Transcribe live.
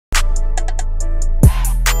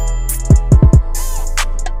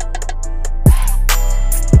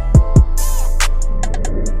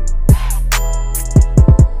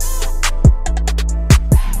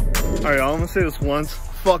I'm gonna say this once,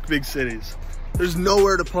 fuck big cities. There's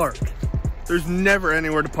nowhere to park. There's never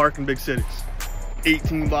anywhere to park in big cities.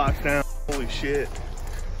 18 blocks down, holy shit.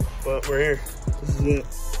 But we're here, this is it.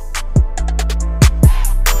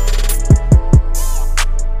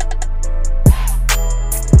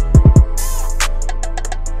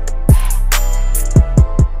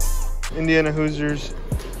 Indiana Hoosiers,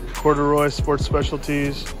 corduroy, sports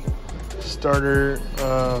specialties, starter,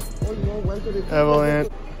 Avalanche.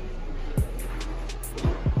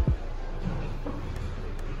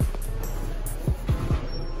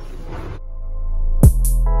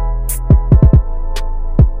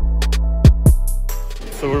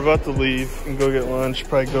 So we're about to leave and go get lunch,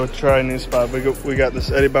 probably go try a new spot. We got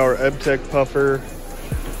this Eddie Bauer EbTech puffer.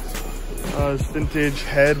 This vintage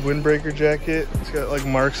head windbreaker jacket. It's got like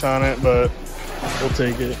marks on it, but we'll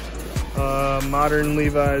take it. Modern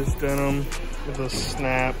Levi's denim with a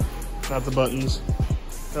snap, not the buttons.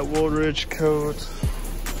 That Woolrich coat.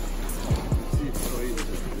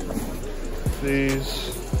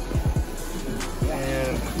 These.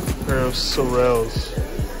 And a pair of Sorels.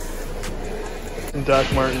 And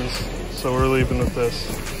Doc Martens. So we're leaving with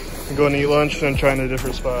this. I'm going to eat lunch and then trying a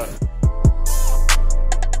different spot.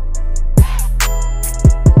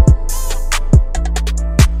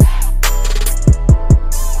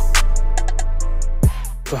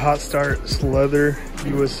 The Hot Start, it's leather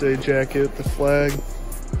USA jacket, the flag,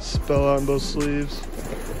 spell out on both sleeves,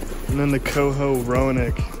 and then the Coho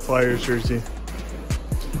Roenick Flyers jersey.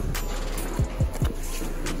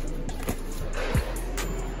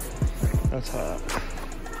 That's hot.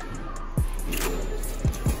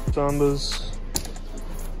 Sambas,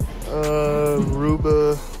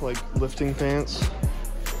 Ruba like lifting pants,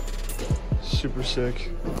 super sick.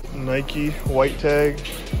 Nike white tag,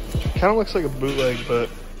 kind of looks like a bootleg, but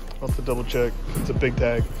I'll have to double check. It's a big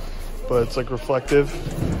tag, but it's like reflective.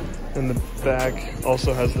 And the back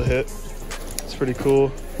also has the hit. It's pretty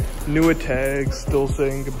cool. Newer tag, still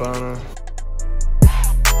saying Gabbana.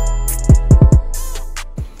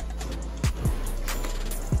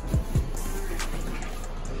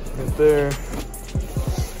 Right there.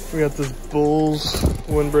 We got this Bulls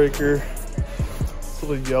windbreaker. It's a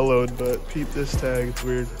little yellowed, but peep this tag, it's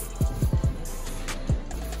weird.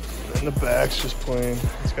 And the back's just plain.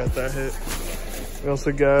 It's got that hit. We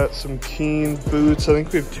also got some Keen boots. I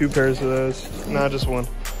think we have 2 pairs of those. Not just one.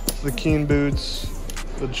 So the Keen boots,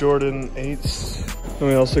 the Jordan 8s. And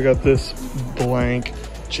we also got this blank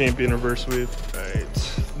Champion reverse weave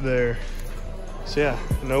right there. So yeah,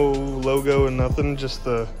 no logo and nothing, just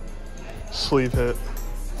the sleeve hit.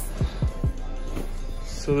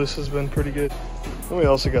 So this has been pretty good. And we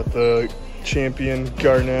also got the Champion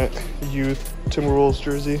Garnett Youth Timberwolves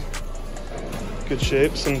jersey. Good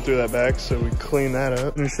shape, someone threw that back, so we cleaned that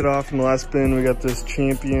up. Finish it off in the last bin. We got this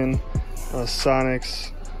Champion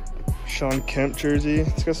Sonics Sean Kemp jersey.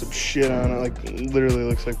 It's got some shit on it, like literally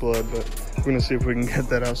looks like blood, but we're gonna see if we can get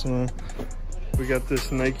that out somehow. We got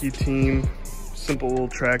this Nike Team simple little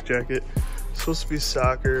track jacket. It's supposed to be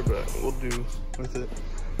soccer, but we'll do with it.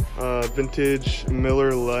 Vintage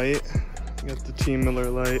Miller Lite. We got the Team Miller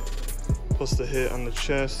Lite, plus the hit on the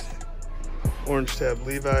chest. Orange tab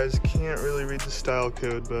Levi's. Can't really read the style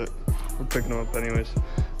code, but we're picking them up anyways.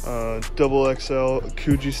 Double XL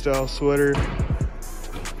Kuji style sweater.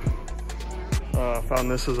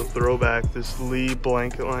 Found this as a throwback. This Lee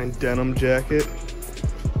blanket line denim jacket.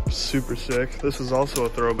 Super sick. This is also a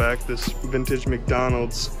throwback. This vintage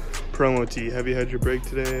McDonald's promo tee. Have you had your break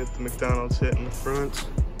today? At the McDonald's hit in the front.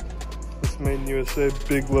 This made in USA.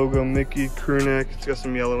 Big logo Mickey crew neck. It's got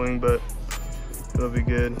some yellowing, but it'll be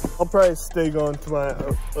good. I'll probably stay going to my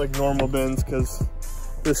like normal bins because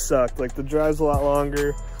this sucked. Like the drive's a lot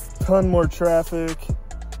longer, ton more traffic,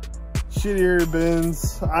 shittier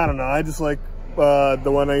bins. I don't know. I just like the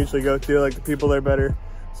one I usually go to. Like the people there better.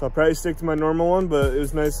 So I'll probably stick to my normal one. But it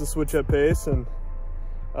was nice to switch up pace, and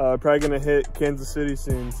probably gonna hit Kansas City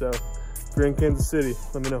soon. So if you're in Kansas City,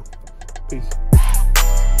 let me know. Peace.